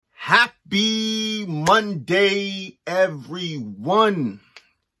Happy Monday, everyone.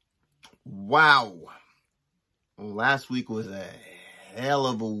 Wow. Last week was a hell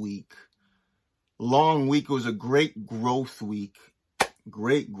of a week. Long week. It was a great growth week.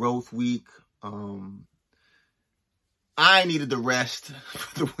 I needed the rest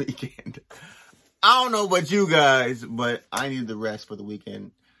for the weekend. I don't know about you guys, but I needed the rest for the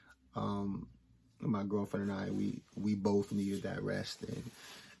weekend. My girlfriend and I, we both needed that rest,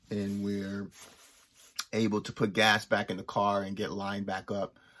 and we're able to put gas back in the car and get lined back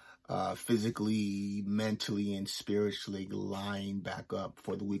up, physically, mentally, and spiritually lined back up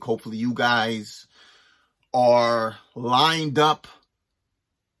for the week. Hopefully you guys are lined up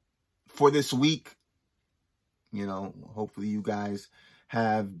for this week. You know, hopefully you guys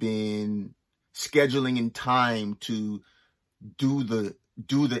have been scheduling in time to do the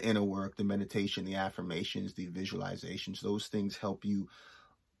inner work, the meditation, the affirmations, the visualizations. Those things help you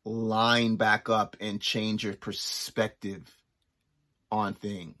line back up and change your perspective on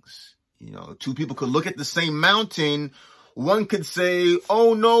things. You know, two people could look at the same mountain. One could say,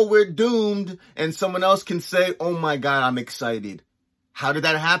 oh no, we're doomed. And someone else can say, oh my God, I'm excited. How did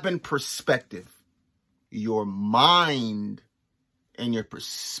that happen? Perspective. Your mind and your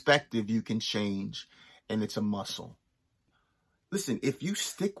perspective you can change, and it's a muscle. Listen, if you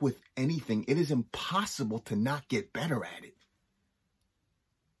stick with anything, it is impossible to not get better at it.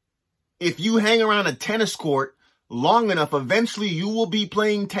 If you hang around a tennis court long enough, eventually you will be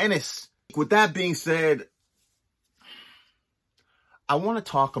playing tennis. With that being said, I want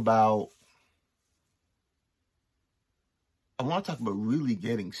to talk about really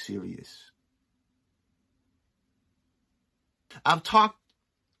getting serious. I've talked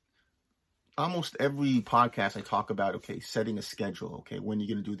almost every podcast. I talk about, setting a schedule, when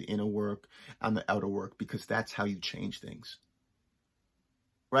you're going to do the inner work and the outer work, because that's how you change things.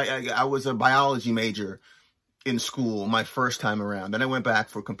 Right? I was a biology major in school my first time around. Then I went back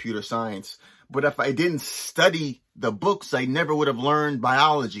for computer science. But if I didn't study the books, I never would have learned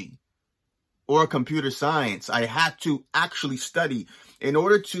biology or computer science. I had to actually study in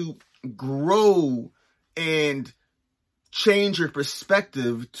order to grow and change your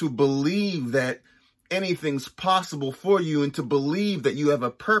perspective, to believe that anything's possible for you, and to believe that you have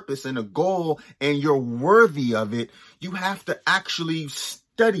a purpose and a goal and you're worthy of it. You have to actually study.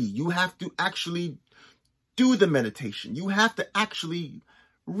 You have to actually do the meditation. You have to actually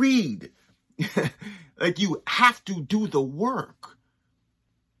read. Like, you have to do the work.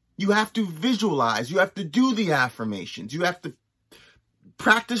 You have to visualize. You have to do the affirmations. You have to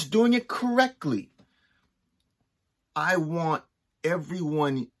practice doing it correctly. I want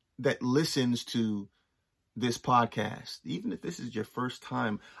everyone that listens to this podcast, even if this is your first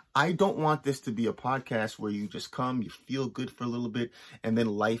time, I don't want this to be a podcast where you just come, you feel good for a little bit, and then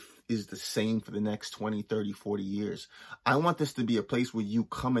life is the same for the next 20, 30, 40 years. I want this to be a place where you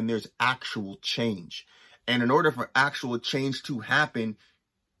come and there's actual change. And in order for actual change to happen,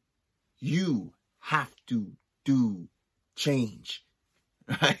 you have to do change.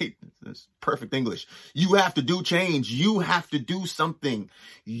 Right? That's perfect English. You have to do change. You have to do something.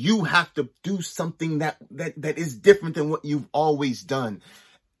 You have to do something that is different than what you've always done.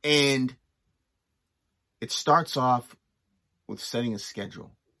 And it starts off with setting a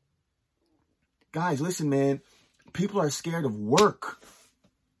schedule. Guys, listen, man. People are scared of work.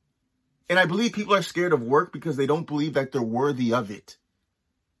 And I believe people are scared of work because they don't believe that they're worthy of it.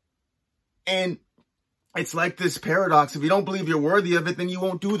 And it's like this paradox. If you don't believe you're worthy of it, then you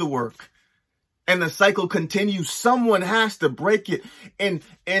won't do the work. And the cycle continues. Someone has to break it. And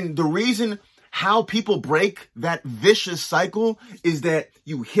the reason how people break that vicious cycle is that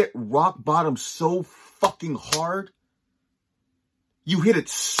you hit rock bottom so fucking hard. You hit it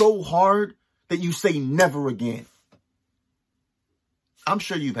so hard that you say never again. I'm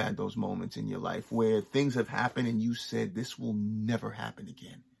sure you've had those moments in your life where things have happened and you said this will never happen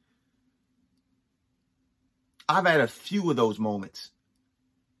again. I've had a few of those moments.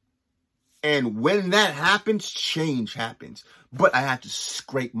 And when that happens, change happens. But I have to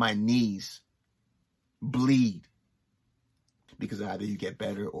scrape my knees, bleed. Because either you get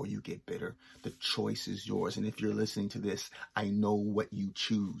better or you get bitter. The choice is yours. And if you're listening to this, I know what you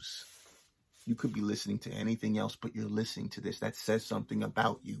choose. You could be listening to anything else, but you're listening to this. That says something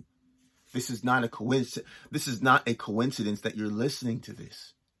about you. This is not a coincidence. This is not a coincidence that you're listening to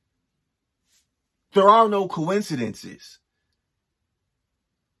this. There are no coincidences.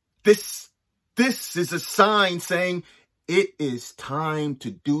 This is a sign saying it is time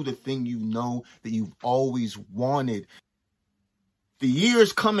to do the thing you know that you've always wanted. The year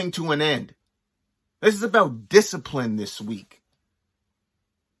is coming to an end. This is about discipline this week.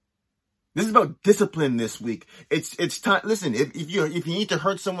 This is about discipline this week. It's time. Listen, if you need to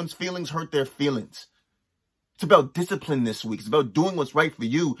hurt someone's feelings, hurt their feelings. It's about discipline this week. It's about doing what's right for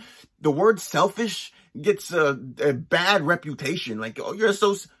you. The word selfish gets a bad reputation. Like, oh, you're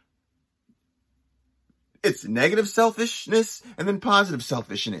so... It's negative selfishness and then positive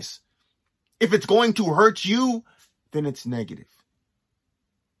selfishness. If it's going to hurt you, then it's negative.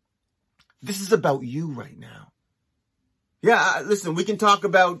 This is about you right now. Yeah, listen, we can talk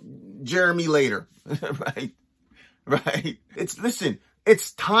about Jeremy later, right? Right?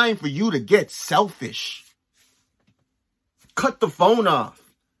 It's time for you to get selfish. Cut the phone off.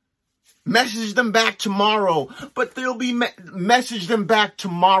 Message them back tomorrow, but they'll be message them back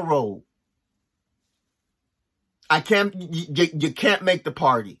tomorrow. You can't make the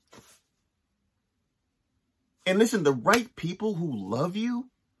party. And listen, the right people who love you,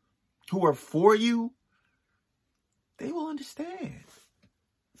 who are for you, they will understand.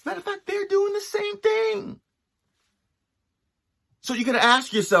 Matter of fact, they're doing the same thing. So you got to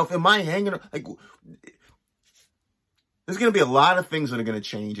ask yourself, am I hanging? Like, there's going to be a lot of things that are going to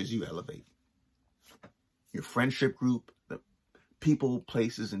change as you elevate. Your friendship group, the people,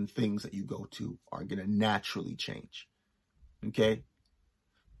 places, and things that you go to are going to naturally change. Okay?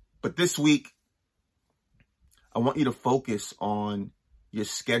 But this week, I want you to focus on your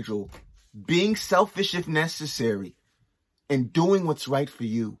schedule, being selfish if necessary, and doing what's right for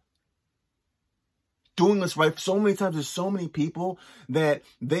you. Doing what's right. So many times there's so many people that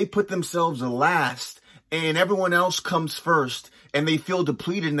they put themselves last and everyone else comes first and they feel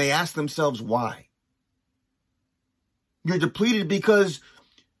depleted and they ask themselves why. You're depleted because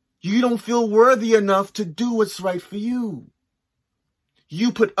you don't feel worthy enough to do what's right for you.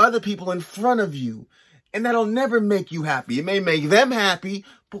 You put other people in front of you, and that'll never make you happy. It may make them happy,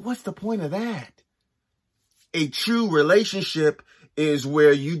 but what's the point of that? A true relationship is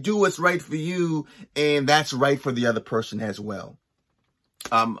where you do what's right for you, and that's right for the other person as well.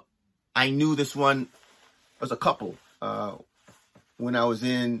 I knew this one as a couple when I was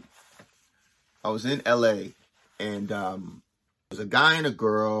in LA, and there's a guy and a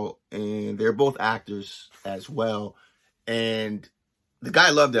girl, and they're both actors as well. And the guy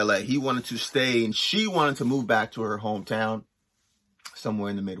loved LA. He wanted to stay, and she wanted to move back to her hometown, somewhere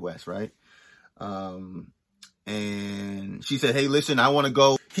in the Midwest, right? And she said, hey, listen, I want to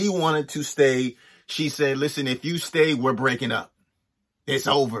go. He wanted to stay. She said, listen, if you stay, we're breaking up. It's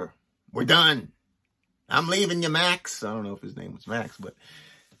over. We're done. I'm leaving you, Max. I don't know if his name was Max, but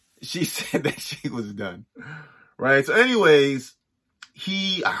she said that she was done. Right? So anyways,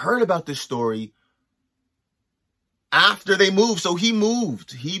 I heard about this story after they moved. So he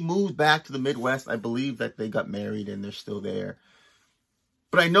moved back to the Midwest. I believe that they got married and they're still there.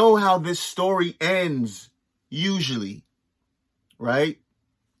 But I know how this story ends usually, right?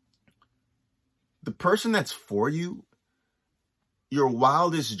 The person that's for you, your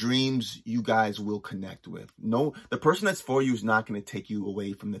wildest dreams, you guys will connect with. No, the person that's for you is not going to take you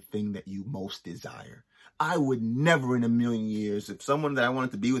away from the thing that you most desire. I would never in a million years, if someone that I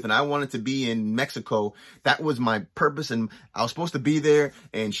wanted to be with and I wanted to be in Mexico, that was my purpose and I was supposed to be there.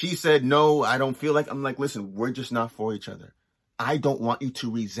 And she said, no, I don't feel like, I'm like, listen, we're just not for each other. I don't want you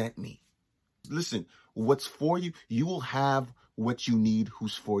to resent me. Listen, what's for you, you will have what you need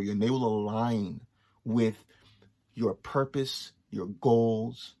who's for you. And they will align with your purpose, your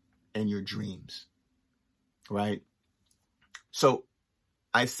goals, and your dreams. Right? So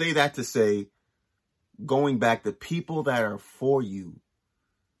I say that to say, going back, the people that are for you,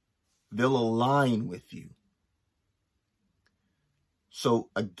 they'll align with you. So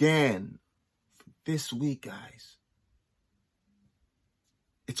again, this week, guys,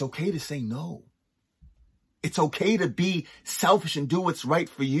 it's okay to say no. It's okay to be selfish and do what's right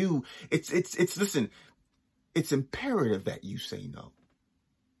for you. Listen, it's imperative that you say no.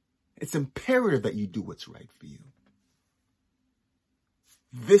 It's imperative that you do what's right for you.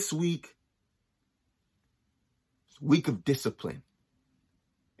 This week, week of discipline.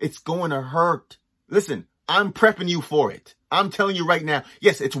 It's going to hurt. Listen, I'm prepping you for it. I'm telling you right now,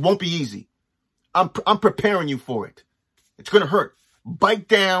 yes, it won't be easy. I'm preparing you for it. It's going to hurt. Bite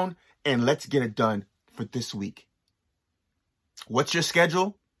down and let's get it done for this week. What's your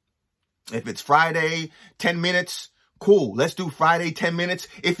schedule? If it's Friday, 10 minutes, cool. Let's do Friday, 10 minutes.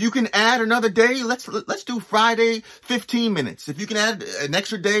 If you can add another day, let's do Friday, 15 minutes. If you can add an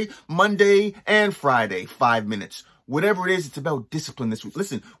extra day, Monday and Friday, 5 minutes. Whatever it is, it's about discipline this week.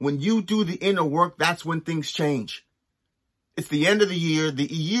 Listen, when you do the inner work, that's when things change. It's the end of the year. The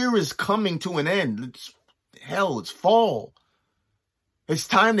year is coming to an end. It's fall. It's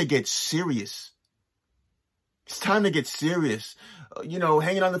time to get serious. It's time to get serious.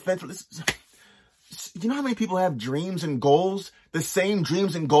 Hanging on the fence. You know how many people have dreams and goals? The same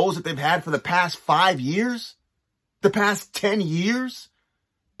dreams and goals that they've had for the past 5 years? The past 10 years?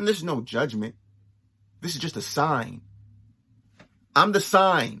 And there's no judgment. This is just a sign. I'm the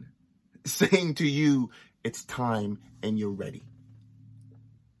sign saying to you, it's time and you're ready.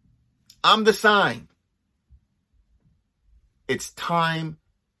 I'm the sign. It's time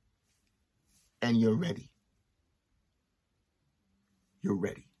and you're ready. You're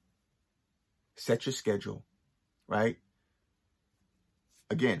ready. Set your schedule, right?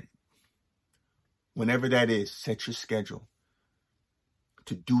 Again, whenever that is, set your schedule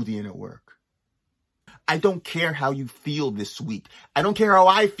to do the inner work. I don't care how you feel this week. I don't care how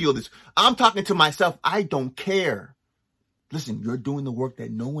I feel this. I'm talking to myself. I don't care. Listen, you're doing the work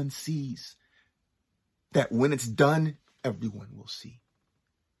that no one sees. That when it's done, everyone will see.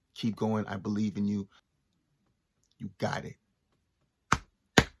 Keep going. I believe in you. You got it.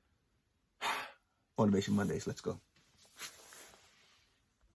 Motivation Mondays. Let's go.